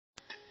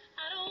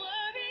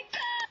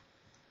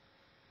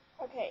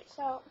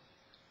So,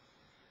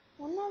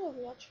 wanna know the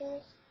real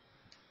truth?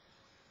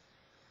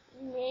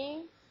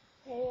 Me,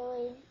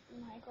 Haley,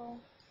 Michael,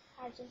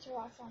 hacked into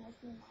Roxanna's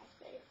new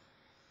MySpace.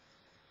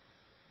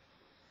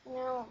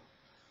 Now,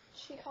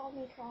 she called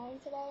me crying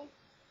today.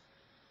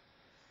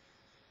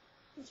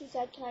 And she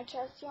said, "Can I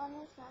trust you on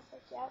this?" And I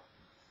said, "Yep."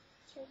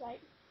 She was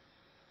like,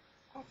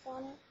 "X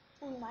on it."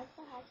 And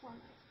Michael hacked my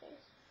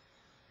MySpace.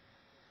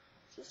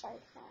 She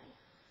started crying.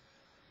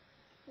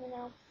 You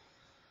know,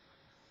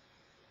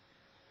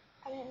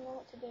 I didn't know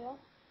what to do.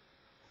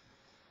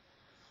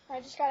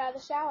 I just got out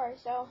of the shower,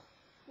 so,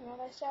 you know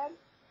what I said?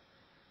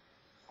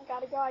 "I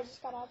gotta go, I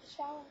just got out of the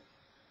shower."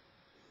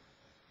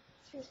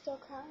 She was still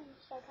crying,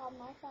 so I called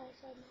Michael and I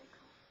said,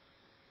 "Michael,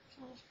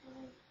 Shauna's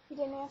crying." He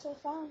didn't answer the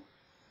phone.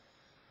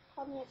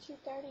 Called me at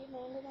 2:30 and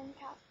landed in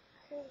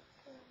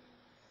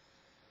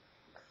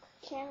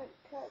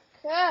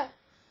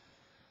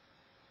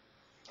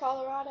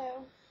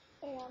Colorado.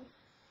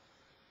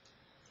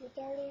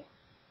 2:30.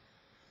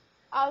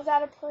 I was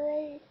at a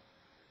parade.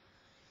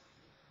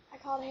 I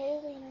called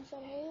Haley and I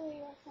said,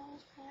 "Haley,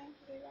 Roxanna's crying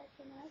to be back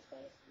in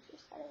MySpace." And she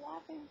started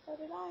laughing, and so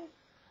did I.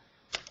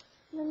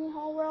 And then the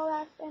whole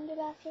world ended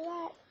after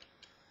that.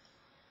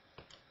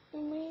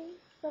 And we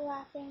were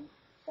laughing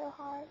so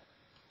hard.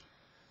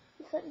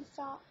 We couldn't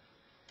stop.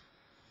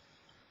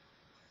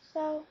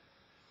 So,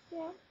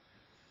 yeah.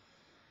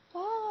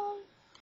 Bye.